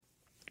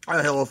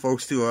Hello,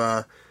 folks, to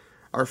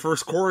our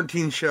first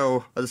quarantine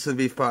show of the Sin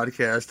Beef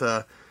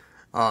podcast.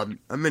 A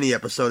mini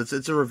episode.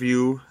 It's a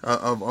review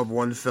of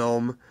one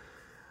film.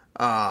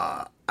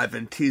 I've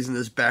been teasing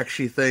this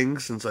Bakshi thing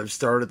since I've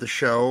started the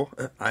show.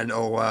 I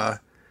know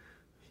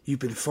you've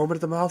been foaming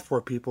at the mouth for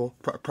it, people.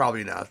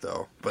 Probably not,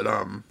 though. But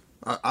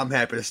I'm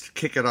happy to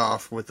kick it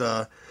off with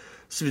so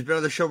he's been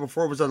on the show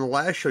before. Was on the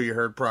last show you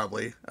heard,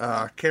 probably.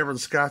 Cameron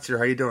Scott's here.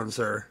 How you doing,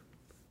 sir?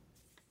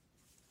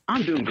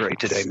 I'm doing great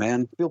today,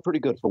 man. Feel pretty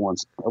good for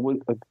once. I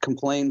wouldn't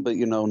complain, but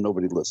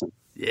nobody listened.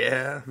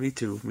 Yeah, me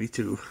too.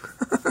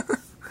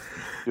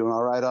 Doing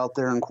all right out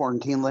there in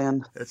quarantine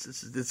land?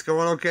 It's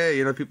going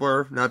okay. People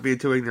are not being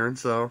too ignorant,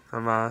 so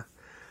I'm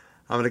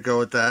gonna go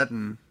with that.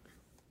 And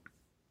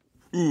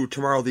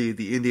tomorrow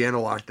the Indiana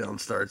lockdown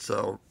starts,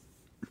 so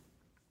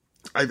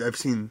I've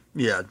seen.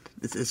 Yeah,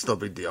 it's still a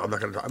big deal. I'm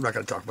not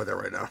gonna talk about that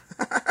right now.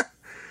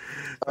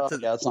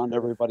 Yeah, it's on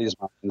everybody's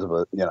minds,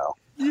 but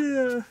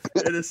Yeah,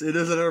 it is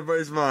on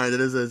everybody's mind.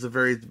 It's a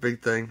very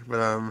big thing.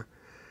 But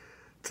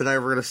tonight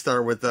we're gonna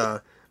start with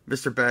Mr.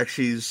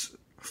 Bakshi's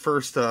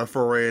first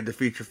foray into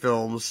feature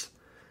films,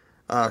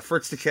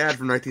 Fritz the Cat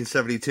from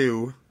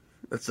 1972.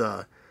 It's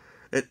an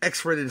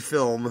X-rated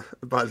film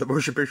by the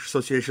Motion Picture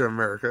Association of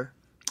America.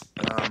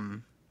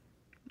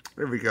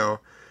 There we go.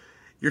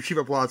 Your cheap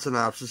plot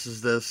synopsis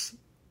is this: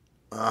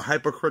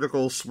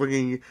 hypocritical,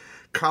 swinging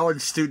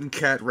college student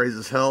cat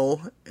raises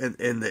hell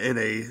in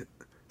a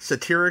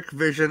satiric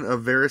vision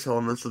of various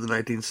elements of the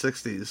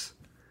 1960s.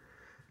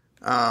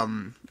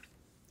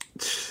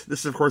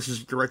 This, of course,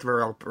 is directed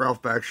by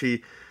Ralph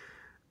Bakshi.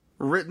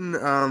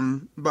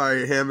 Written by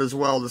him as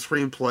well, the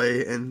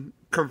screenplay, and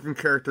come from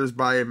characters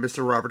by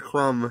Mr. Robert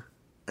Crumb.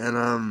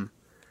 And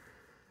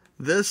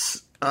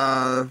this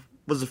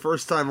was the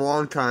first time in a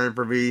long time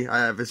for me. I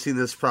haven't seen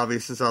this probably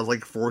since I was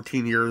like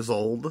 14 years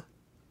old.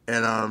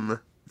 And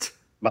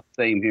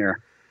same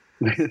here.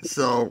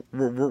 So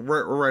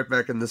we're right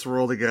back in this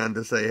world again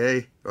to say,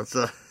 hey, let's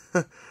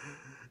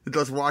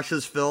watch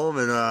this film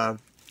and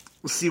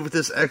see what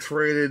this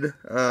X-rated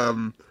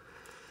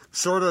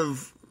sort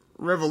of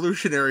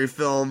revolutionary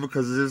film,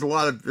 because there's a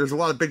lot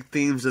of big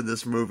themes in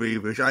this movie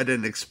which I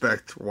didn't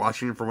expect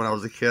watching from when I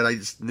was a kid. I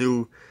just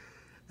knew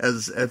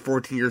at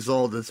 14 years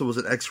old this was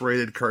an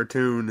X-rated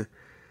cartoon,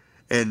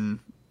 and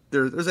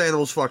there's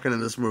animals fucking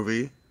in this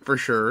movie for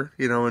sure,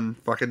 and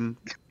fucking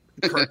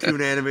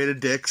cartoon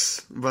animated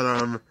dicks. But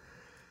I'm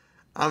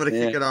gonna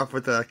kick it off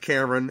with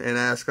Cameron and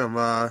ask him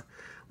what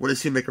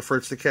does he make of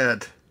Fritz the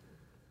Cat?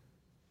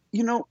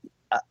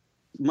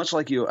 Much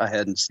like you, I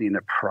hadn't seen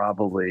it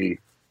probably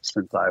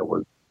since I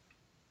was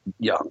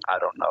young. I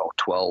don't know,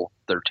 12,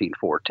 13,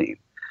 14.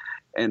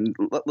 And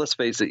let's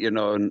face it,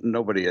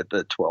 nobody at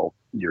the 12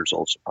 years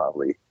old should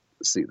probably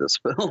see this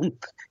film.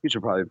 You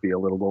should probably be a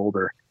little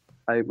older.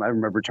 I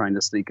remember trying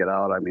to sneak it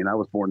out. I mean, I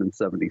was born in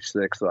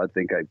 76, so I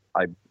think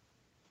I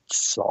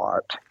saw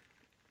it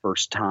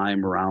first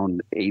time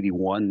around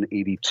 81,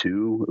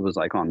 82. It was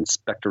like on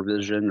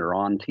Spectravision or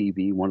on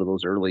TV, one of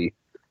those early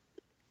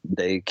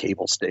day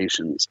cable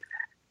stations.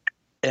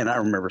 And I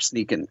remember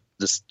sneaking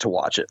just to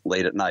watch it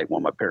late at night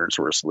when my parents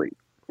were asleep.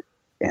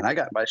 And I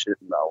got my shit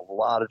in a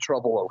lot of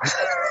trouble over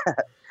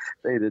that.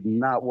 They did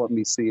not want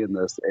me seeing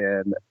this.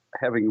 And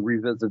having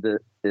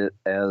revisited it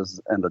as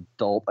an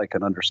adult, I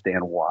can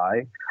understand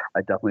why.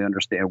 I definitely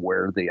understand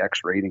where the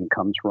X rating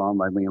comes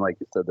from. I mean, like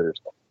you said,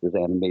 there's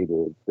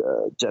animated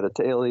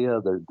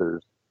genitalia,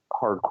 there's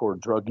hardcore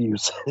drug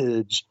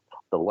usage,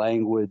 the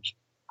language.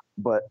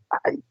 But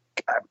I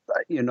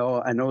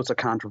know it's a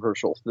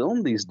controversial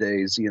film these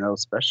days,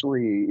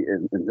 especially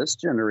in this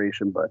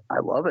generation, but I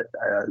love it.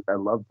 I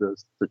love the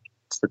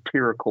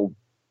satirical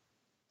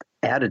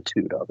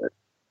attitude of it.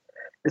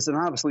 It's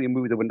obviously a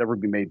movie that would never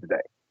be made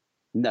today.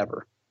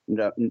 Never.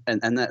 No,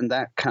 and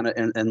that kind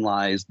of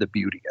lies the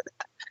beauty in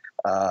it.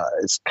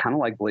 It's kind of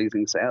like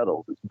Blazing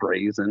Saddles. It's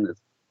brazen, it's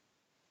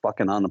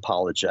fucking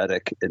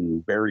unapologetic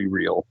and very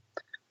real.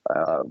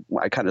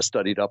 I kind of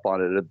studied up on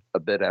it a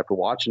bit after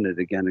watching it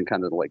again and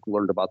kind of like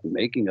learned about the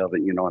making of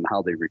it, and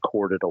how they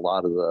recorded a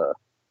lot of the,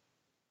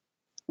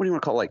 what do you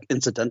want to call it, like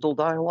incidental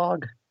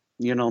dialogue,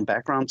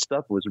 background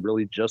stuff. Was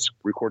really just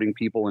recording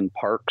people in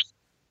parks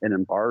and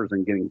in bars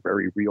and getting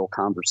very real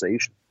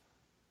conversation,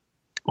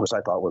 which I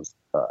thought was,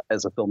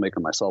 as a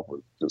filmmaker myself,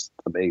 was just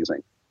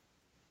amazing.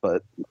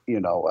 But,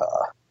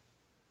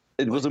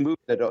 it was a movie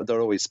that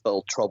always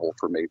spelled trouble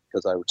for me,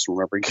 because I just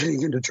remember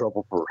getting into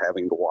trouble for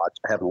having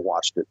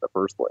watched it in the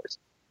first place.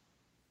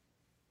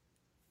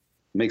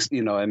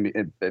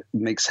 It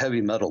makes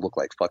heavy metal look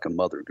like fucking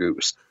Mother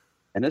Goose.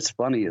 And it's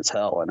funny as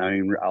hell. And I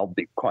mean, I'll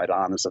be quite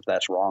honest, if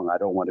that's wrong, I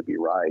don't want to be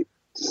right.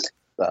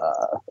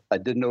 I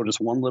did notice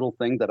one little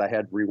thing that I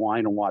had to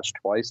rewind and watch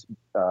twice.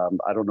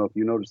 I don't know if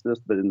you noticed this,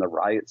 but in the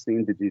riot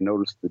scene, did you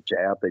notice the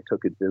jab they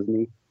took at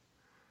Disney?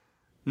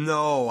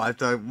 No, I have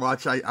to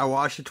watch. I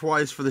watched it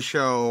twice for the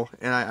show,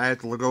 and I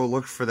have to go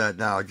look for that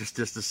now just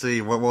to see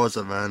what was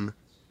it, man.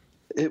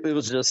 It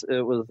was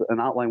an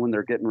outline when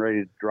they're getting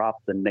ready to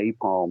drop the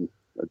napalm.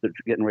 They're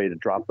getting ready to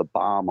drop the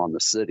bomb on the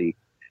city,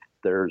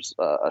 there's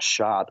a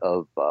shot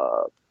of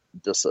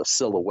just a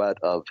silhouette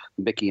of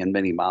Mickey and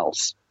Minnie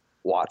Mouse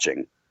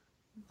watching.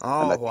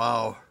 Oh,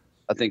 wow.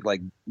 I think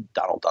like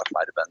Donald Duck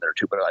might have been there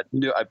too, but I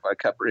knew I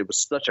kept it was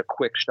such a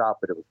quick shot,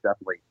 but it was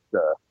definitely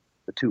the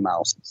two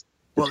mouses.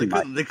 Well,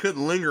 they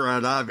couldn't linger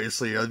on it,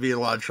 obviously. I'd be in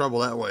a lot of trouble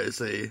that way.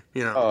 So, you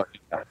know.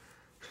 Oh,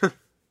 yeah.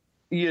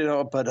 You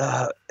know,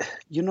 but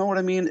you know what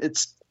I mean?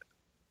 It's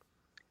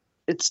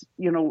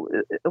you know,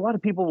 a lot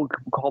of people would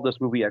call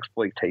this movie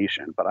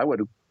exploitation, but I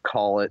would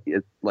call it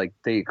like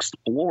they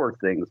explore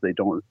things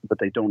but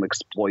they don't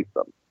exploit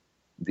them.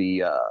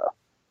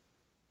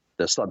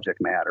 The subject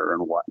matter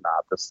and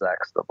whatnot, the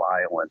sex, the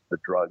violence, the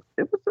drugs.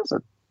 It was just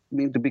I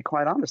mean, to be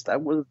quite honest,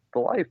 that was the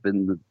life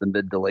in the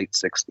mid to late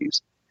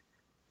 60s.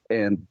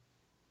 And,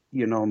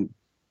 you know,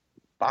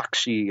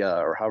 Bakshi,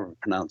 or however you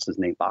pronounce his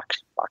name,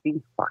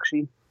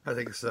 Bakshi? I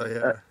think so,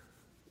 yeah.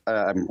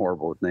 I'm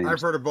horrible with names.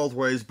 I've heard it both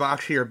ways,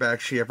 Bakshi or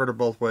Bakshi. I've heard it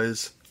both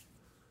ways.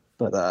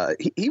 But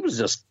he was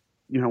just,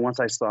 you know, once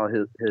I saw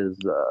his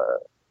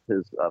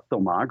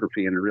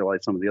filmography and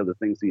realized some of the other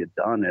things he had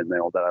done and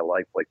that I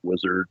liked, like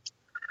Wizards,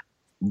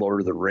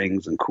 Lord of the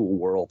Rings, and Cool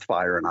World,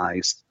 Fire and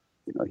Ice.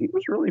 You know, he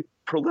was really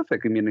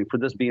prolific. I mean, for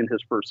this being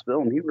his first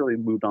film, he really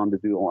moved on to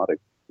do a lot of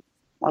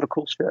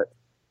cool shit.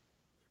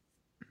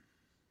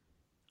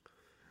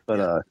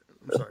 But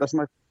that's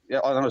my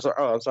I'm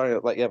sorry.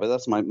 Like, yeah, but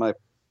that's my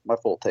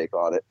full take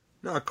on it.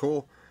 No,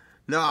 cool.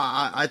 No,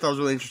 I thought it was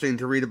really interesting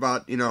to read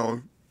about, you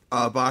know,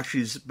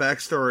 Bakshi's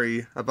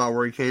backstory about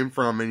where he came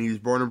from, and he was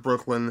born in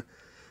Brooklyn.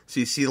 So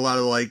you see a lot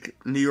of like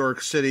New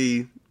York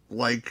City,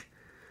 like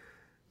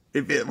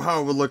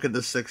how it would look in the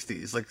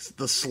 60s, like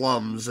the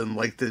slums and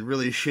like the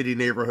really shitty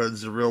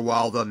neighborhoods, the real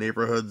wild out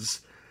neighborhoods,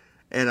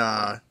 and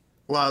a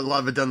lot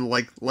of it done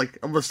like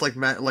almost like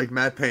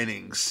matte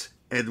paintings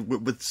and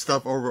with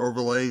stuff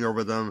overlaying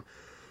over them.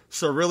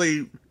 So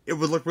really, it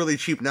would look really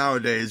cheap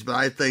nowadays, but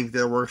I think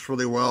that it works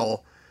really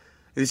well.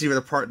 And there's even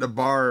a part in the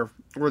bar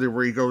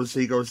where he goes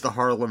to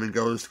Harlem and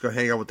goes to go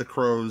hang out with the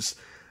Crows.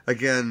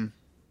 Again,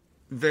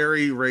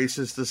 very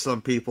racist to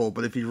some people,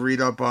 but if you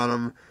read up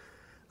on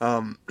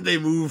them, they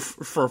moved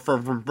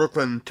from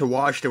Brooklyn to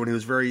Washington when he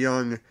was very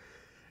young,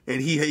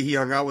 and he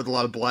hung out with a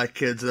lot of black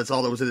kids, and that's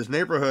all that was in his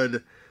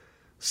neighborhood.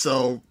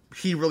 So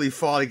he really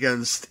fought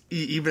against,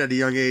 even at a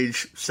young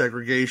age,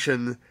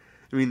 segregation.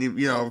 I mean,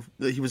 you know,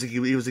 he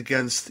was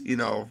against, you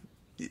know,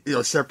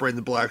 separating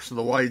the blacks from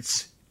the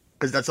whites,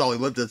 because that's all he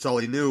lived, that's all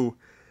he knew.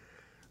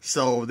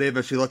 So they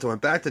eventually let him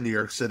went back to New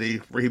York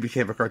City, where he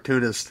became a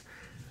cartoonist.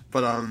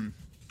 But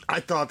I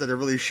thought that it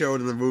really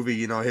showed in the movie,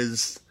 you know,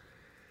 his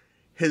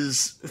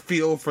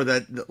feel for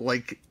that,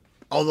 like,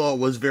 although it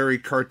was very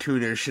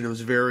cartoonish and it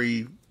was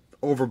very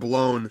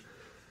overblown,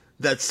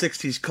 that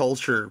 60s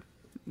culture,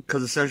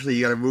 because essentially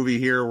you got a movie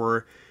here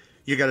where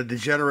you got a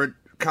degenerate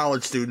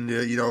college student,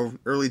 you know,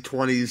 early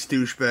 20s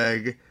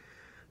douchebag,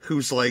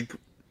 who's like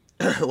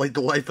like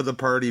the life of the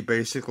party,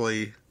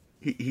 basically.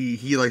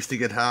 He likes to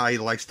get high, he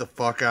likes to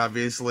fuck,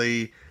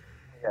 obviously.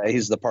 Yeah,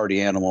 he's the party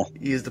animal.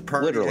 He is the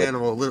party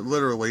animal,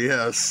 literally,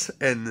 yes.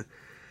 And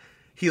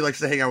he likes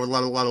to hang out with a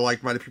lot of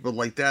like-minded people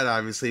like that,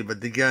 obviously.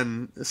 But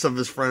again, some of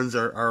his friends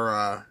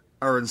are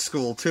in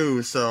school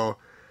too. So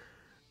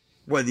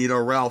when, you know,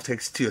 Ralph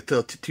takes it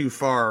too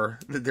far,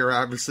 they're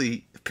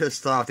obviously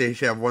pissed off. They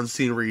have one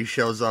scene where he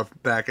shows up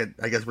back at,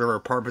 I guess, whatever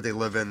apartment they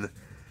live in,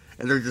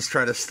 and they're just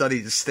trying to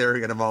study, just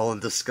staring at him all in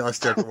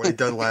disgust after what he'd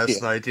done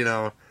last night. You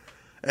know,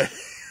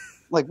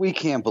 like, we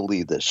can't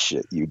believe this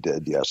shit you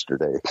did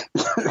yesterday.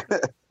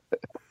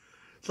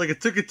 It's like, it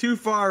took it too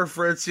far,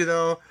 Fritz. You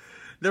know.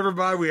 Never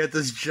mind, we had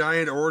this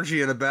giant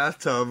orgy in a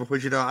bathtub,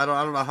 which, you know, I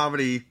don't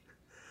know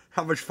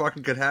how much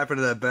fucking could happen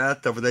to that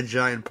bathtub with that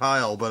giant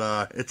pile,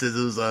 but it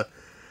was a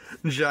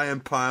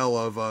giant pile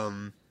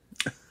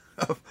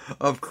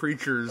of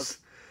creatures,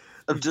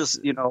 of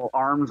just, you know,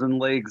 arms and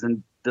legs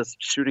and just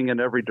shooting in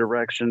every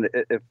direction.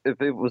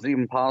 If it was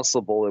even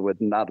possible, it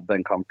would not have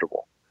been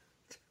comfortable.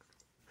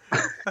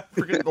 I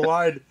forget the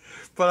line,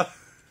 but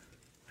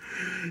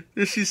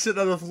she's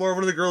sitting on the floor.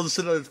 One of the girls is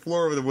sitting on the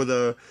floor with one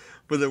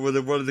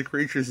of the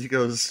creatures. He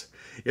goes,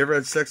 "You ever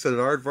had sex with an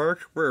aardvark?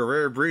 We're a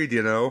rare breed,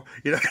 you know."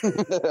 You know.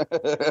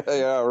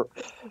 Yeah.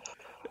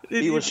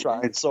 He was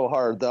trying so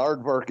hard. The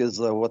aardvark is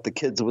what the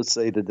kids would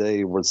say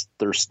today was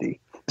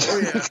thirsty. Oh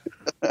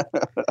yeah.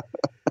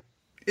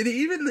 And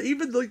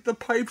even like the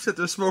pipes that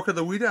they're smoking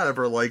the weed out of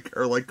are like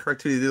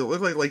cartoony. They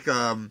look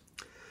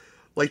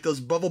like those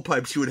bubble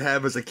pipes you would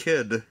have as a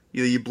kid.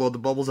 You know, you blow the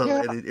bubbles out,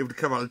 yeah, and it would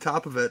come on the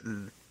top of it,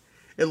 and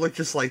it looked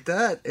just like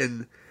that.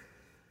 And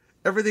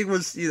everything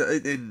was, you know,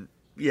 and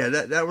yeah,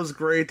 that was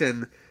great.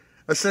 And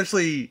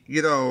essentially,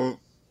 you know,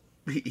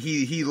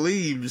 he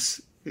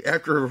leaves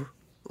after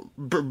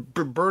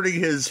burning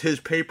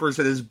his papers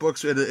and his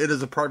books in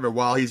his apartment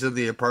while he's in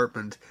the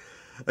apartment.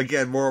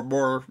 Again,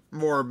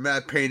 more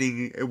matte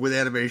painting with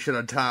animation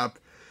on top.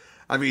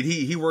 I mean,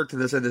 he worked in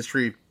this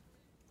industry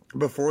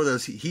before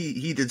this.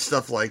 He did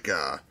stuff like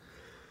the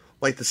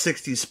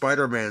 60s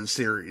Spider-Man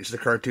series, the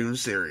cartoon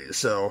series.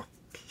 So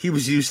he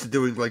was used to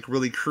doing like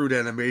really crude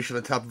animation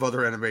on top of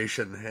other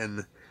animation,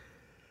 and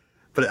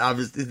But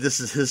obviously, this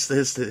is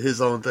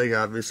his own thing,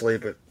 obviously.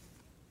 But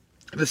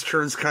this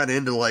turns kind of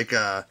into like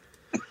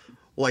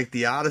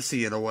the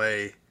Odyssey in a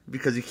way,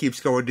 because he keeps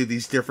going to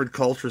these different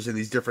cultures and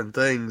these different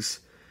things.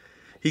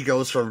 He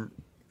goes from,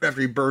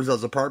 after he burns out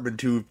his apartment,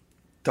 to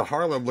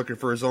Harlem, looking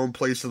for his own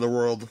place in the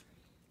world.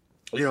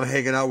 You know,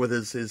 hanging out with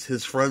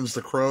his friends,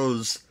 the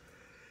Crows.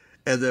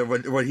 And then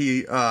when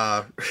he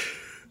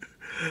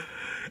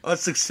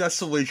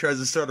unsuccessfully tries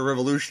to start a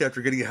revolution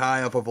after getting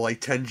high off of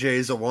like 10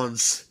 J's at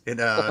once, and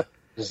yeah,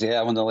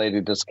 when the lady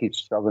just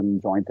keeps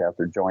shoving joint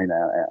after joint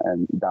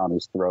and down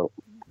his throat.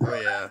 Oh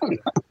yeah.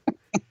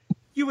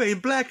 You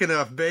ain't black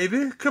enough,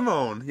 baby. Come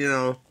on, you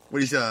know,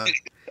 when he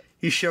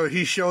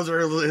shows her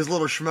his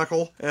little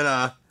schmeckle,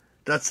 and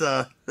that's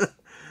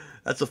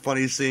that's a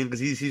funny scene, because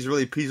he's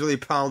really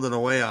pounding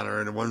away on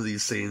her in one of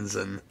these scenes,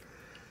 and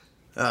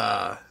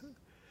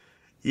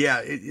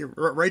yeah,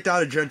 right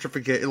down to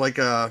gentrification,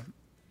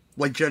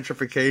 like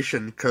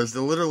gentrification, because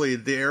literally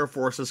the Air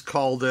Force is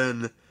called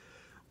in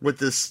with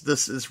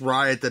this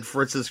riot that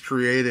Fritz has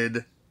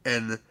created,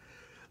 and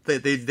they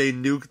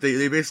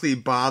basically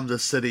bombed the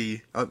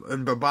city,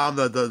 and bombed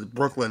the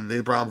Brooklyn.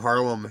 They bombed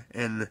Harlem,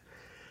 and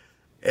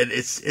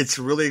it's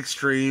really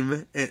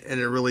extreme, and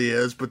it really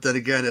is. But then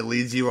again, it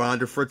leads you on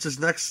to Fritz's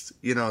next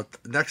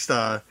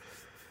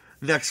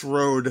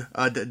road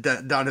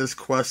down his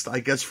quest,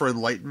 I guess, for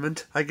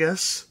enlightenment. I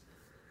guess.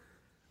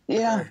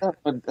 Yeah,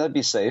 that'd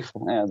be safe.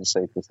 Yeah, that's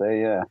safe to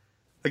say. Yeah.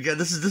 Again,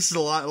 this is a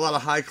lot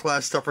of high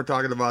class stuff we're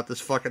talking about.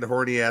 This fucking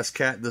horny ass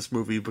cat in this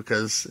movie,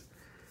 because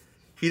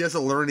he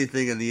doesn't learn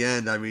anything in the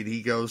end. I mean,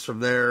 he goes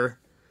from there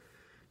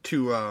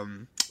to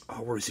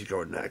where is he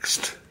going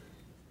next?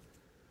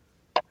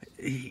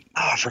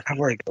 I forgot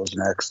where he goes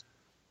next.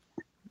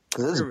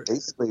 Because this is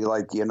basically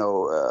like, you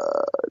know,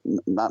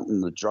 not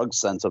in the drug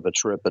sense of a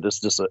trip, but it's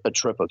just a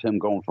trip of him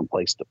going from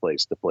place to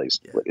place to place.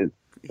 Yeah.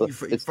 He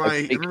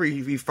finds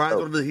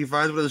one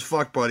of his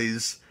fuck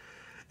buddies,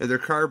 and their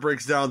car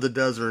breaks down the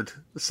desert.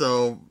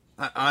 So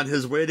on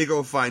his way to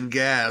go find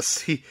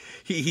gas,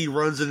 he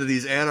runs into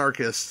these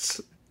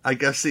anarchists. I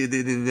guess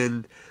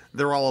and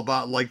they're all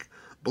about like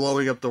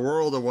blowing up the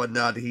world and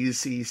whatnot.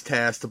 He's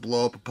tasked to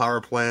blow up a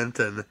power plant,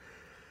 and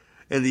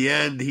in the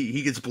end,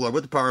 he gets blown up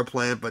with the power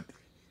plant, but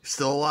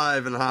still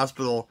alive in the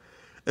hospital,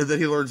 and then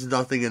he learns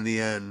nothing in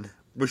the end,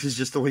 which is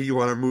just the way you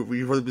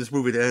want this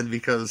movie to end,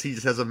 because he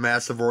just has a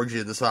massive orgy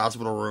in this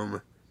hospital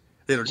room.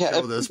 They don't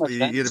show this, but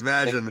you'd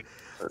imagine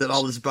that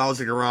all this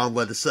bouncing around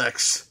led to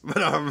sex.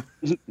 But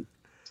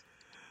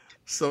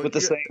so with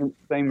the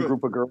same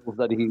group of girls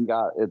that he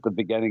got at the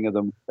beginning of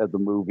the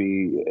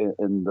movie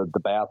in the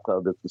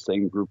bathtub, it's the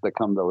same group that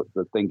come to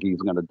think he's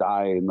going to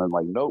die, and then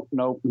like, nope, he's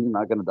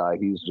not going to die.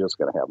 He's just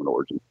going to have an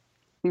orgy.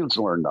 He's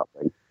learned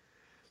nothing.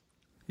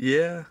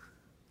 Yeah,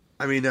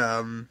 I mean,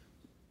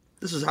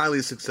 this is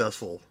highly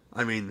successful.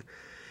 I mean,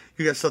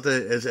 you got something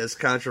as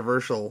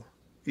controversial,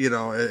 you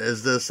know,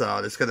 as this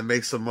out. It's going to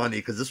make some money,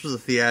 because this was a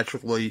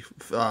theatrically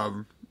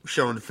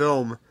shown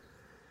film.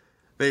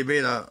 They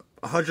made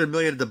 $100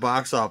 million at the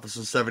box office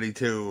in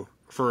 '72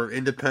 for an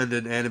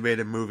independent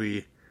animated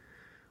movie,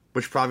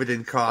 which probably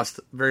didn't cost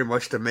very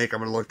much to make.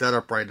 I'm going to look that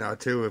up right now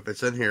too, if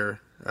it's in here.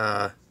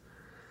 It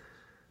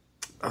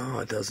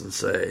doesn't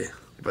say,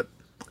 but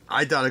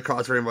I doubt it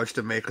cost very much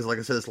to make, because like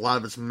I said, a lot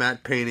of it's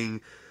matte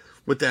painting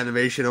with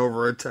animation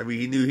over it. I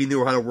mean, he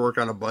knew how to work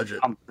on a budget.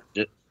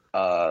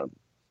 I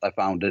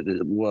found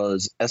it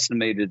was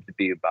estimated to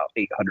be about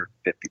 $850,000.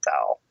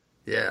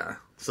 Yeah,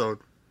 so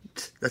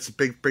that's a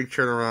big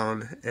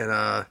turnaround,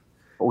 and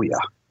oh yeah.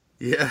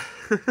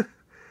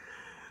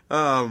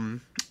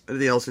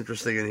 Anything else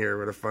interesting in here?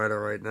 We're gonna find out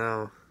right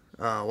now.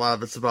 A lot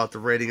of it's about the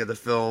rating of the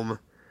film.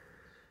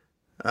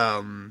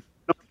 I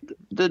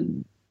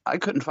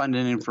couldn't find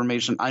any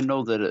information. I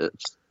know that at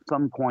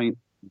some point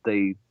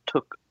they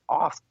took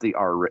off the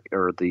or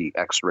the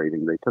X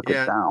rating. They took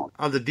it down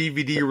on the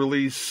DVD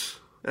release,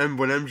 and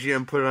when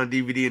MGM put it on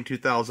DVD in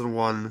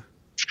 2001.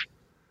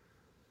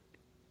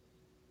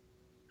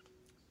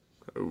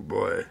 Oh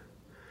boy.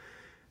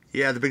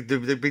 Yeah, the big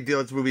deal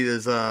in this movie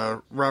is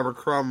Robert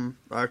Crumb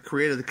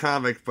created the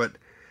comic, but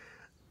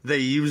they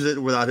use it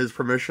without his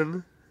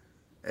permission,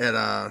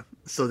 and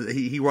so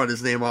he wanted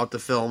his name out the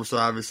film. So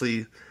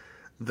obviously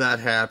that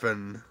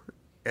happened,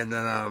 and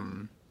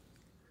then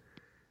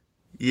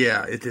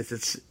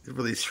it's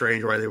really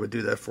strange why they would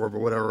do that for,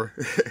 but whatever.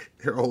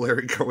 They're all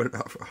Larry going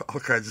up, all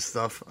kinds of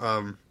stuff.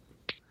 Well,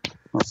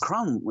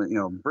 Crumb, you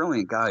know,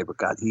 brilliant guy, but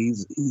God, he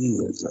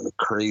is a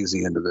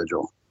crazy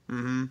individual.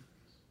 Mm-hmm.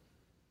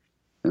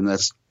 And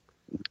that's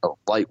a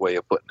light way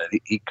of putting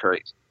it. He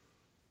crazy.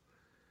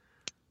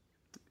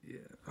 Yeah.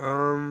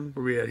 Where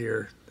we at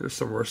here? There's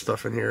some more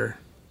stuff in here.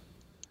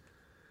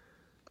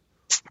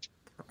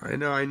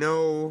 I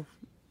know.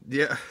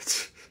 Yeah.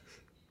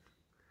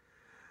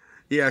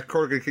 Yeah,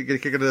 Cork get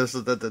kick into this.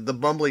 The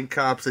bumbling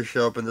cops that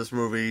show up in this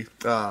movie,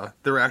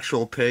 they're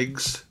actual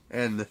pigs,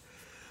 and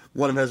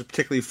one of them has a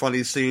particularly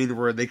funny scene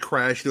where they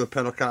crash into a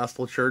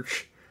Pentecostal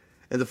church,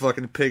 and the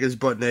fucking pig is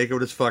butt naked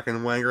with his fucking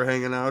wanger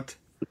hanging out.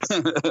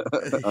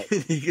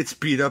 He gets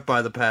beat up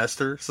by the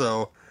pastor,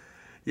 so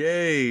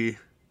yay.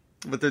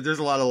 But there's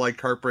a lot of like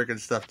heartbreaking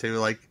stuff too.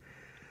 Like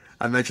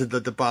I mentioned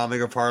the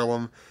bombing of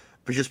Harlem,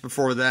 but just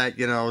before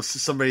that,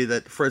 somebody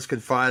that Fritz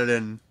confided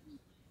in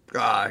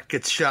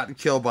gets shot and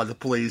killed by the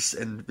police,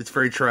 and it's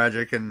very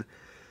tragic and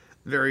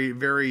very,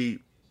 very,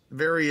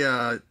 very.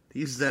 He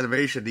uses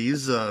animation. He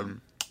uses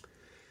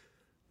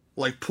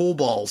like pool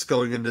balls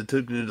going into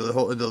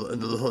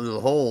the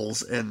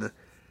holes, and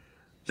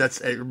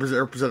that's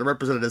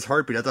represented his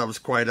heartbeat. I thought it was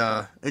quite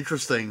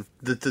interesting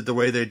the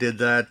way they did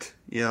that.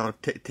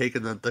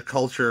 Taking the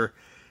culture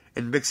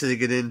and mixing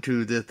it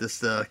into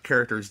this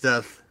character's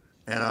death,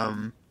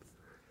 and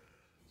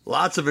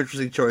lots of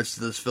interesting choices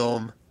in this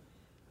film.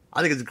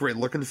 I think it's a great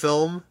looking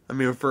film. I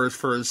mean, for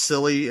as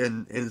silly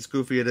and as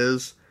goofy it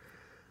is,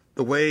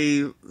 the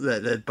way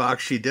that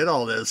Bakshi did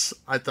all this,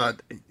 I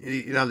thought,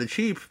 the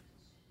cheap,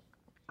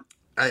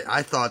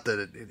 I thought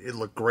that it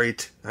looked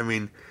great. I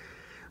mean,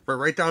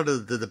 right down to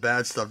the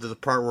bad stuff. There's a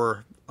part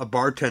where a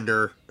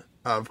bartender,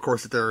 of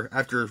course,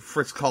 after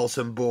Fritz calls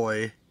him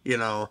boy,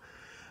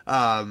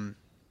 goes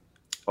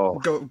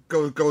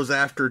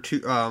after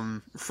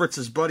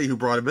Fritz's buddy who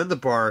brought him in the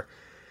bar.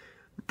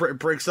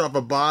 Breaks off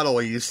a bottle,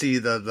 and you see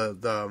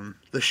the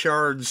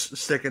shards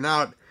sticking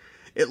out.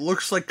 It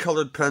looks like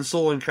colored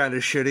pencil and kind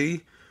of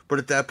shitty, but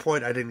at that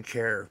point I didn't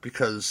care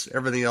because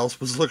everything else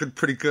was looking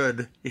pretty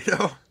good,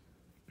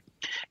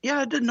 Yeah,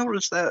 I did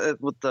notice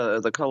that with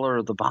the color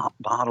of the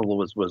bottle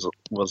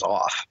was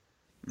off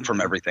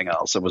from everything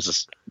else. It was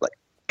just like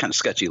kind of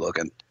sketchy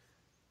looking.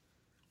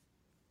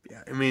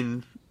 Yeah, I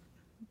mean,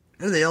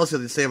 anything else you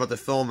have to say about the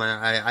film?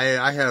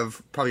 I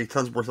have probably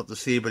tons more stuff to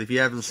see, but if you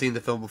haven't seen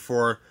the film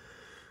before,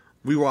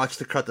 we watched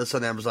the cut that's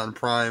on Amazon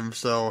Prime,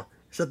 so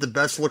it's not the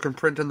best looking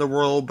print in the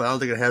world, but I don't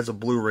think it has a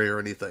Blu-ray or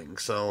anything,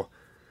 so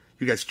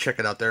you guys check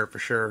it out there for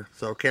sure.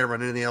 So,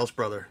 Cameron, anything else,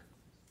 brother?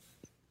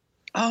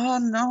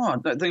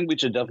 No, I think we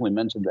should definitely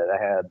mention that I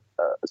had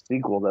a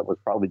sequel that was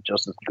probably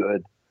just as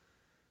good.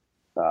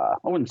 I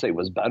wouldn't say it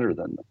was better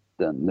than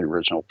the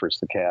original Fritz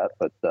the Cat,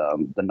 but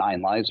the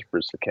 9 Lives of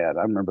Fritz the Cat,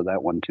 I remember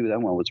that one too.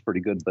 That one was pretty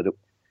good, but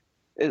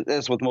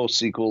as with most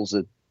sequels,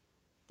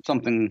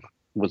 something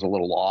was a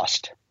little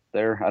lost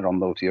there. I don't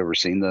know if you ever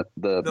seen the.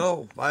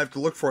 No, I have to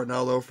look for it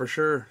now though, for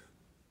sure.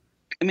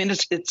 I mean,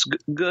 it's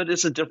good.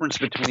 It's a difference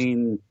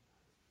between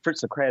Fritz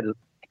the Cat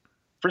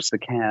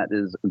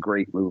is a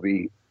great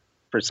movie.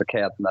 Fritz the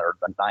Cat, or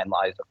the 9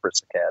 Lives of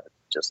Fritz the Cat, is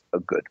just a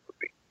good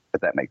movie,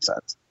 if that makes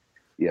sense.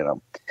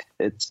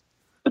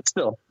 But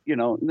still,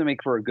 they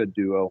make for a good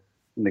duo.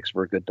 It makes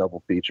for a good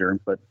double feature.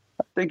 But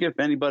I think if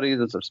anybody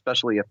is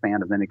especially a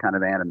fan of any kind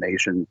of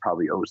animation,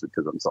 probably owes it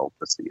to themselves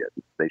to see it.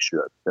 They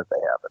should, if they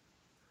haven't.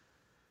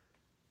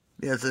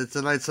 Yeah, it's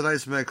a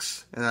nice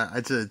mix, and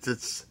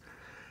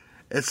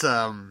it's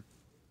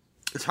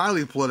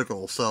highly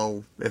political.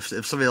 So if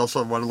somebody else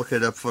want to look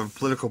it up from a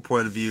political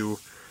point of view,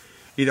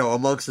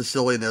 amongst the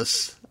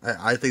silliness,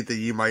 I think that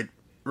you might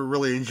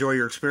really enjoy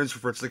your experience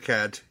with Fritz the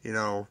Cat.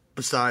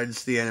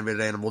 Besides the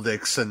animated animal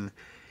dicks and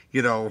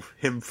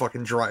him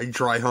fucking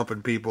dry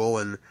humping people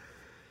and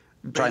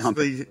dry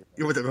humping.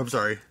 I'm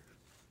sorry.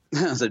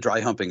 Is it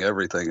dry humping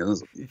everything?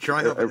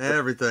 Dry humping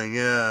everything,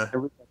 yeah.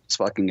 Everybody's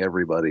fucking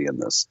everybody in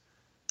this.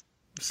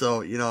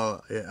 So,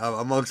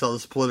 amongst all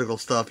this political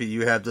stuff,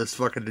 you have this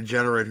fucking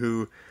degenerate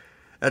who,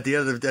 at the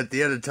end of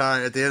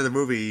the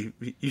movie,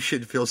 you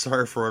shouldn't feel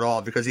sorry for at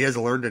all because he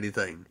hasn't learned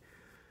anything.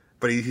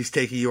 But he's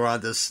taking you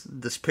on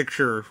this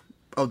picture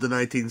of the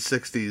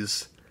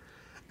 1960s,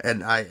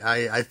 and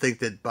I think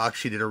that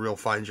Bakshi did a real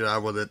fine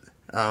job with it.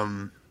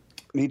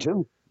 Me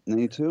too.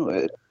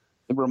 It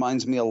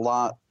reminds me a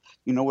lot.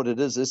 You know what it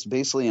is? It's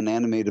basically an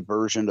animated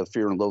version of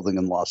Fear and Loathing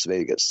in Las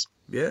Vegas.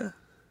 Yeah.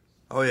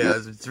 Oh yeah,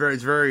 it's very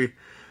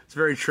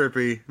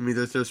trippy. I mean,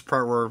 there's this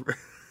part where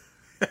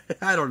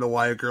I don't know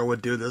why a girl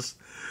would do this.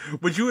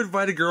 Would you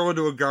invite a girl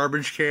into a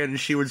garbage can and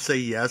she would say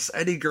yes?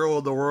 Any girl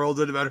in the world,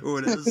 no matter who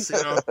it is,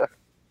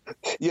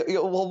 Yeah,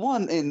 well,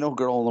 one, ain't no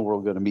girl in the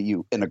world going to meet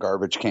you in a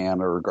garbage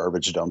can or a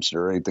garbage dumpster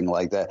or anything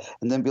like that,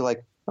 and then be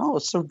like, "Oh,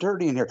 it's so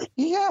dirty in here."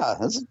 Yeah,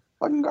 it's a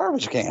fucking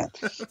garbage can.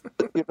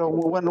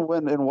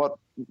 When in what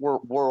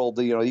world?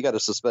 You got to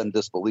suspend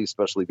disbelief,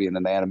 especially being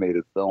an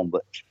animated film.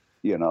 But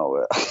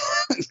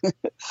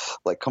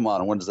like, come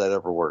on, when does that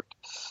ever work?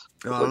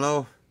 I don't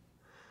know.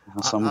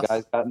 Some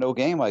guys got no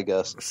game, I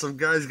guess. Some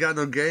guys got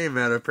no game,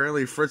 man.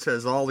 Apparently, Fritz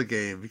has all the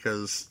game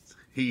because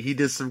he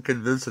did some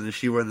convincing and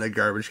she went in that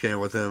garbage can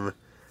with him.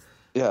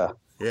 Yeah.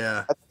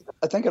 Yeah.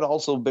 I think it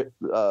also,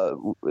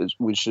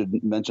 we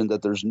should mention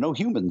that there's no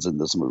humans in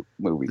this movie.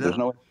 No. There's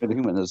no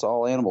human. It's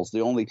all animals.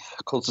 The only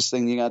closest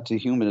thing you got to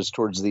human is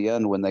towards the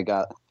end when they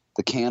got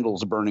the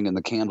candles burning and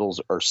the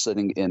candles are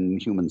sitting in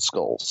human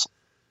skulls.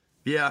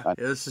 Yeah,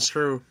 this is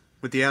true.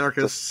 With the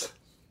anarchists.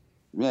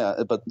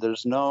 Yeah, but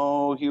there's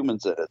no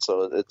humans in it.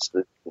 So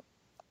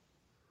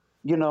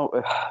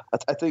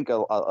I think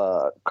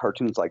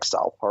cartoons like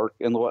South Park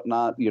and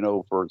whatnot,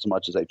 for as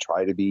much as they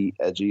try to be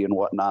edgy and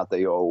whatnot,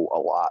 they owe a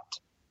lot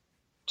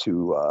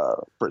to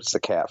Fritz the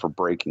Cat for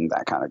breaking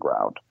that kind of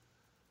ground.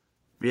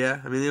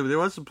 Yeah, I mean, they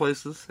went some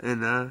places,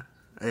 and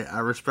I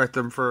respect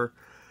them for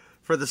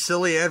the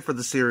silly and for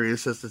the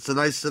serious. It's a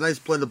nice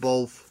blend of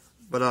both.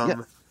 But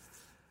Yeah.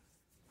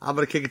 I'm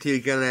gonna kick it to you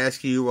again and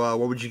ask you, what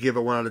would you give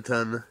it 1 out of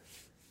 10?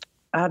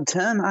 Out of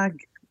 10, I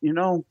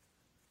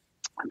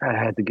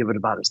had to give it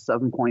about a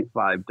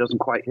 7.5. Doesn't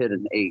quite hit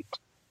an 8.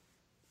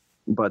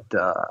 But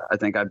I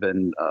think I've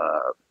been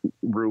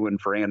ruined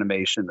for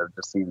animation. I've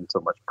just seen so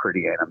much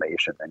pretty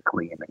animation and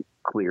clean and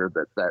clear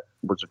that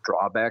was a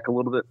drawback a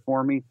little bit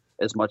for me,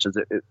 as much as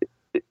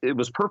it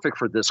was perfect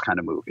for this kind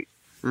of movie.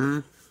 Mm-hmm.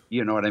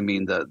 You know what I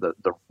mean? The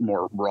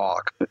more raw,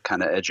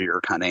 kind of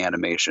edgier kind of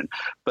animation.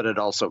 But it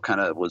also kind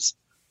of was,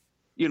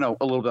 a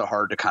little bit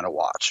hard to kind of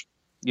watch.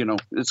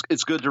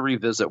 It's good to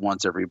revisit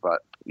once every 5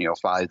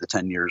 to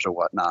 10 years or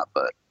whatnot,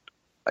 but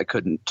I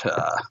couldn't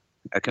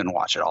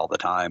watch it all the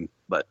time,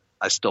 but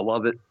I still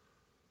love it.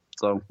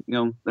 So,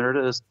 there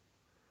it is.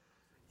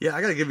 Yeah,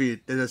 I gotta give you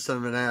a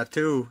 7.5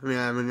 too. I mean,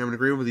 I'm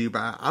agreeing with you,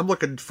 but I'm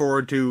looking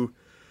forward to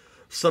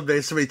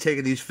someday somebody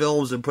taking these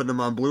films and putting them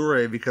on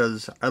Blu-ray,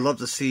 because I'd love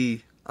to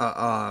see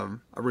a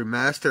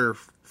remaster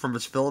from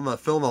its film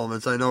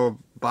elements. I know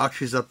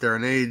Bakshi's up there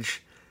in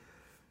age.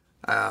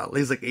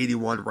 He's like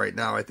 81 right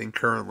now, I think,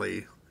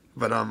 currently.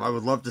 But I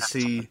would love to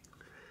see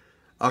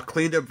a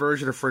cleaned up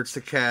version of Fritz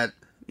the Cat.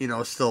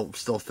 Still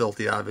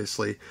filthy,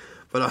 obviously,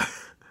 but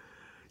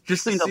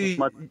just to see as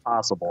much as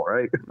possible,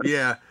 right?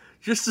 Yeah,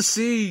 just to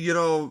see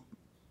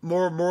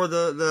more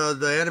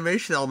the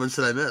animation elements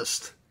that I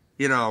missed.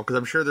 Because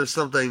I'm sure there's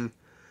something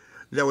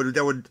that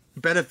would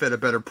benefit a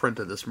better print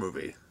of this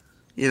movie.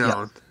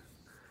 Yeah.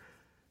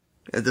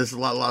 And there's a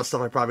lot of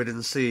stuff I probably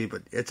didn't see,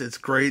 but it's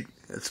great.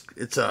 It's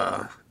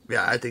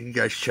yeah, I think you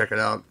guys should check it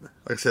out.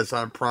 Like I said, it's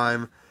on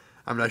Prime.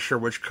 I'm not sure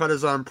which cut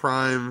is on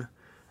Prime.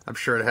 I'm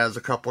sure it has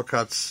a couple of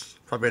cuts,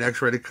 probably an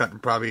X-rated cut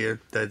and probably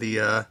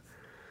the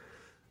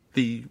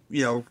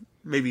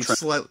maybe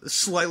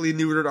slightly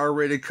neutered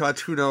R-rated cut.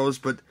 Who knows?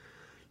 But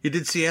you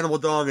did see Animal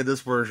Dog in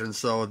this version,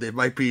 so it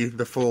might be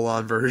the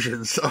full-on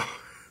version. So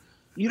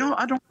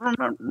I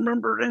don't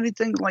remember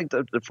anything like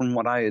that from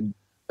when I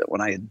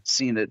had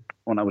seen it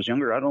when I was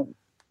younger. I don't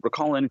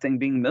recall anything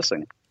being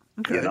missing.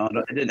 Okay.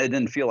 It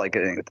didn't feel like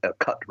a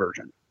cut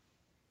version.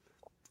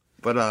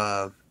 But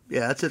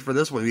yeah, that's it for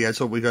this one. We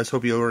guys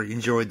hope you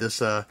enjoyed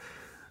this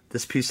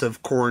piece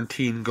of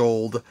quarantine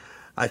gold.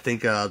 I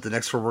think the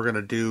next one we're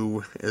gonna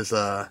do is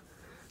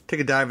take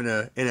a dive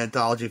into an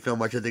anthology film,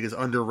 which I think is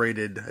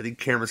underrated. I think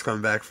Cameron's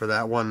coming back for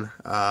that one,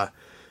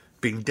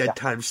 being Dead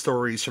Time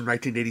Stories from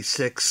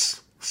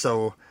 1986.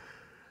 So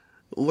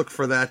look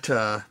for that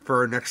for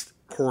our next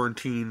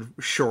quarantine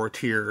short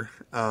here.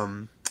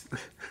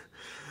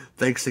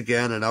 Thanks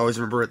again, and always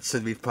remember at the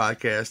Sin Beef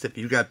Podcast, if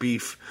you got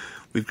beef,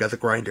 we've got the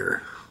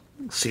grinder.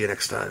 See you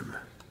next time.